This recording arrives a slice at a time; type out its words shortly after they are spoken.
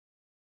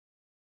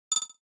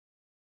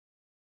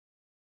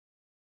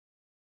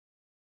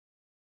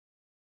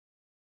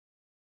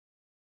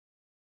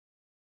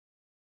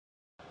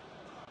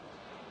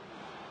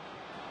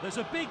There's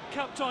a big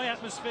cup tie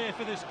atmosphere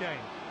for this game.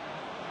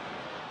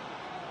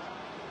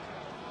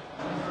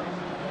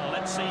 Well,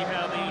 let's see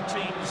how the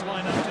teams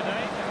line up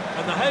today.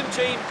 And the home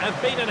team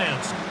have been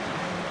announced.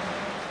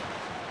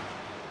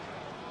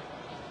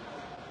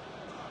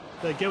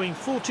 They're going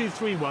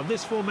 4-2-3-1.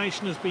 This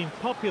formation has been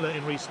popular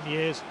in recent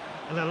years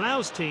and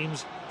allows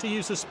teams to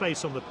use the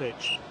space on the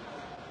pitch.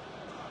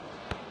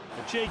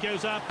 The cheer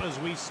goes up as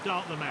we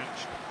start the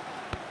match.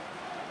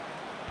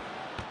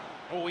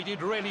 Oh, he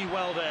did really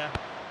well there.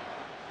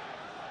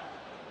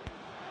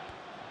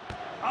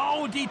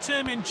 Oh,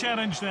 determined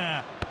challenge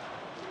there.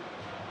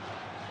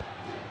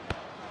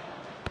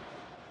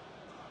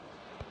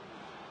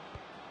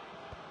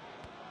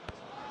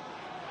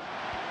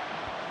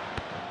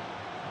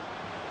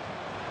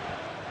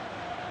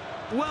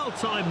 Well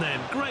timed then,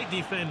 great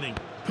defending,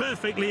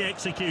 perfectly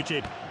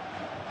executed.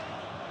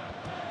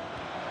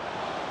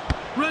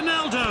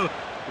 Ronaldo!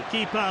 The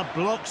keeper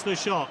blocks the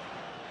shot.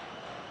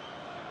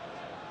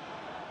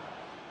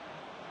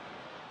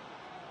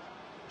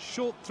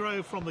 Short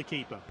throw from the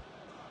keeper.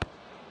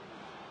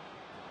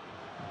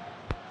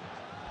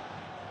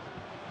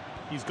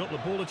 He's got the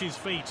ball at his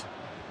feet.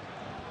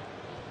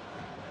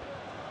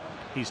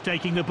 He's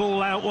taking the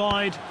ball out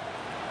wide.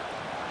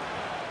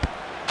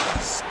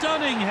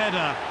 Stunning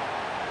header.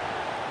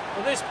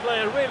 Well, this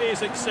player really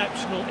is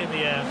exceptional in the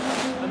air.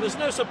 And there's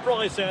no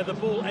surprise there, the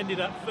ball ended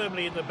up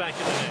firmly in the back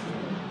of the net.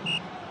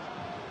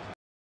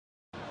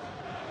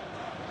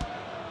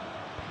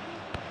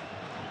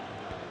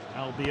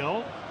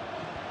 Albiol.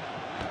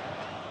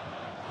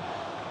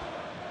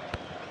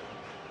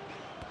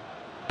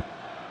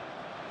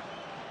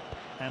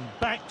 And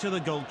back to the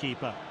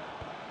goalkeeper.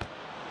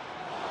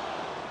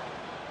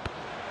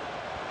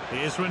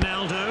 Here's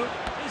Ronaldo.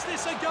 Is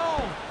this a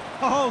goal?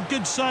 Oh,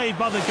 good save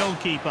by the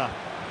goalkeeper.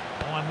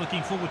 Oh, I'm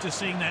looking forward to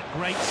seeing that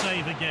great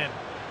save again.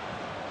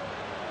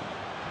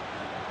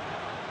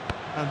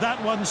 And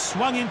that one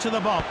swung into the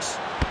box.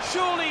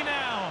 Surely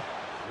now.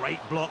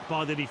 Great block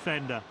by the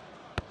defender.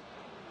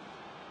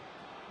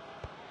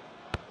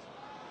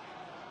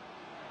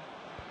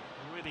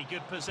 Really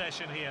good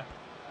possession here.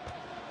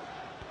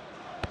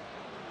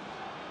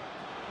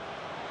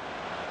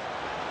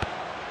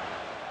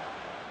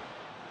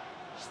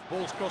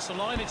 Ball's crossed the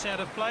line, it's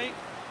out of play.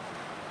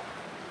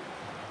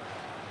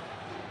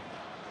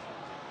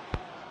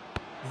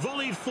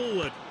 Volleyed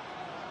forward.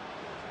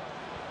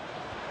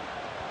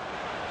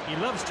 He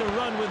loves to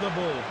run with the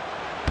ball.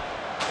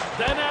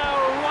 They're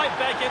now right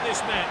back in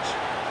this match.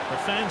 The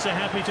fans are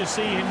happy to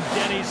see him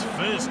get his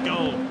first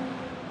goal.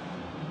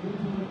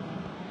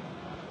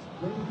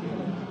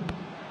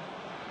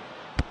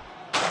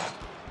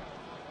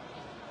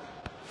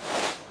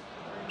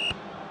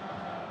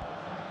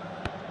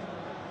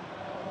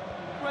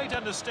 Great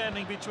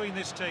understanding between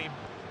this team.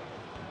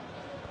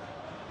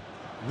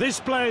 This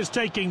player's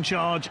taking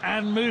charge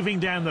and moving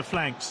down the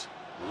flanks.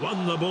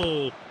 Won the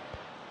ball.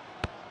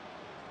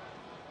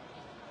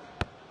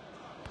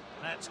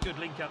 That's good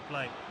link-up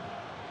play.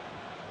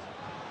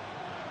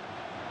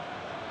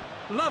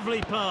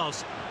 Lovely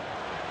pass.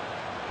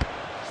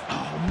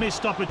 Oh,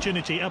 missed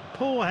opportunity. A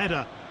poor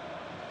header.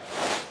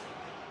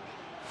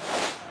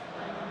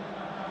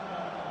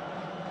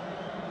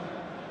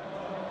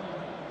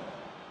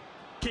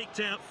 Kicked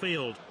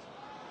outfield.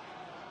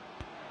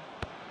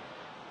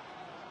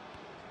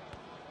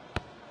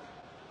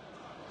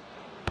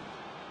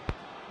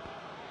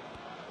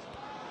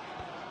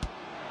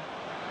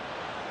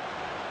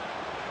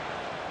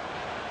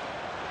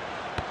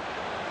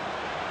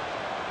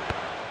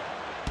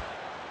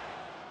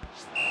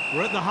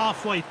 We're at the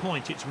halfway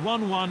point. It's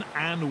 1-1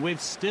 and with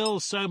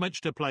still so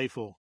much to play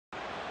for.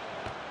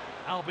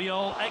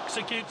 Albiol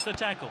executes the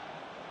tackle.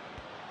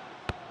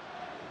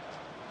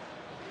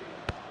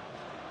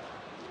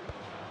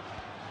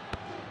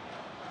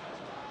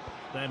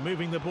 They're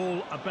moving the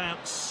ball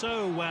about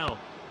so well.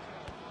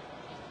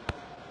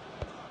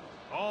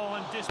 Oh,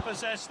 and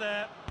dispossessed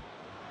there.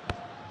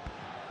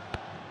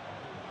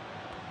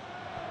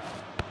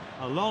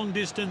 A long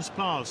distance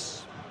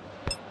pass.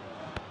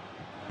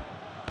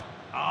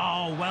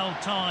 Oh, well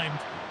timed.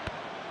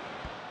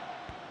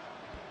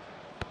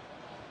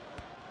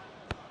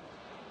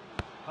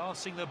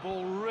 Passing the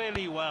ball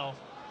really well.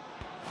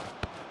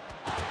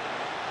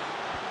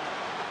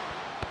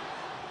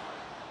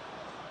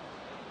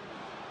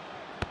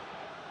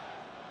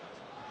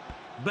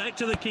 Back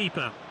to the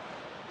keeper.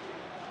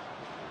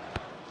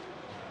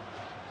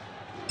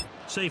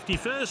 Safety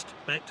first,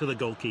 back to the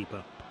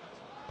goalkeeper.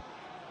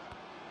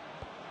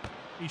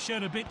 He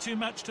showed a bit too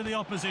much to the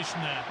opposition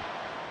there.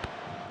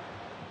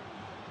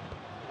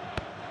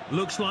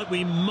 Looks like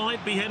we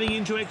might be heading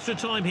into extra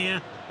time here,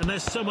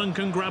 unless someone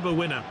can grab a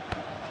winner.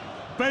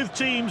 Both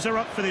teams are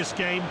up for this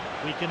game.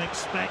 We can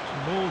expect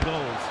more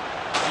goals.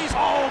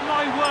 Oh,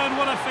 my word,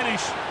 what a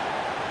finish.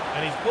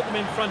 And he's put them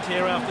in front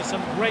here after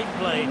some great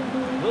play.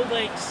 Will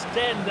they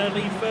extend their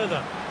lead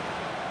further?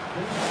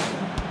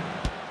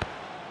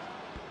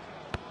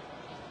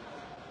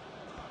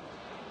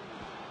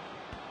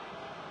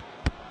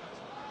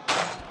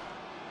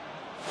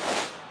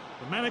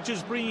 The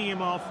Manager's bringing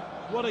him off.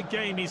 What a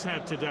game he's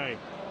had today.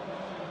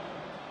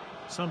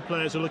 Some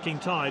players are looking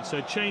tired, so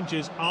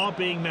changes are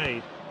being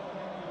made.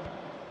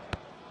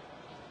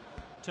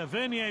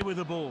 Tavernier with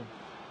the ball.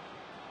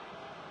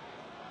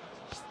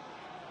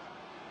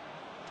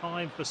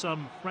 Time for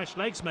some fresh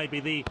legs, maybe.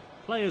 The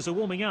players are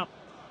warming up.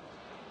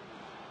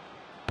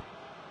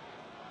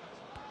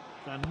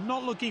 They're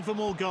not looking for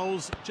more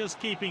goals, just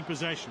keeping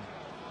possession.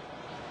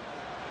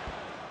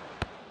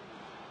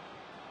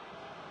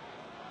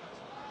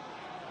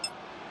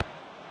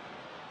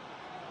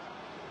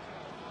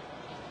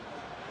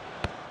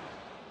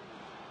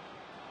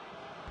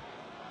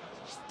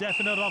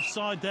 Definite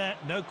offside there,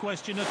 no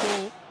question at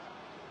all.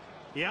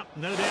 Yep,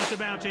 no doubt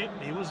about it,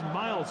 he was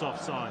miles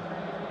offside.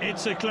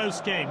 It's a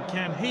close game,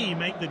 can he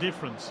make the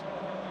difference?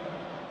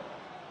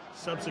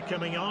 Subs are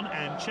coming on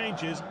and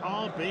changes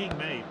are being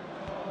made.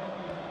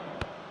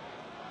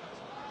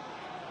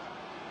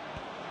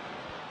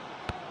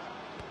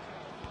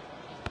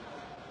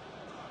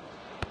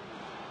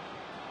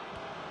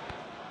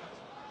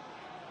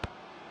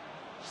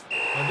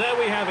 And there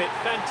we have it,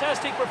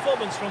 fantastic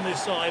performance from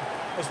this side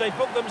as they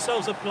book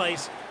themselves a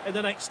place in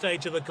the next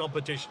stage of the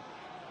competition.